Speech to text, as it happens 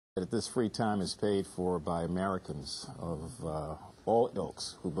that this free time is paid for by Americans of all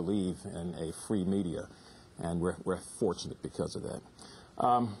ilks who believe in a free media, and we're fortunate because of that.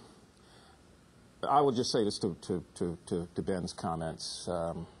 I will just say this to Ben's comments.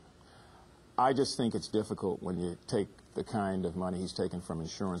 I just think it's difficult when you take the kind of money he's taken from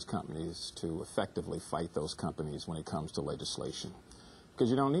insurance companies to effectively fight those companies when it comes to legislation, because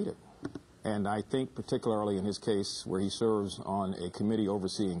you don't need it. And I think particularly in his case where he serves on a committee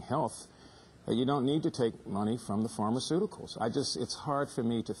overseeing health, you don't need to take money from the pharmaceuticals. It's hard for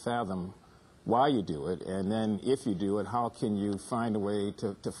me to fathom why you do it, and then if you do it, how can you find a way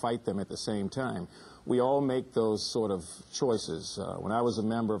to fight them at the same time? We all make those sort of choices. When I was a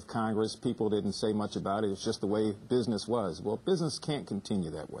member of Congress, people didn't say much about it. It's just the way business was. Well, business can't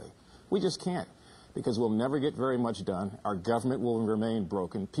continue that way. We just can't, because we'll never get very much done. Our government will remain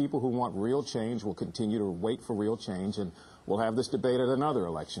broken. People who want real change will continue to wait for real change, and we'll have this debate at another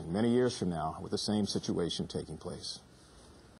election many years from now with the same situation taking place.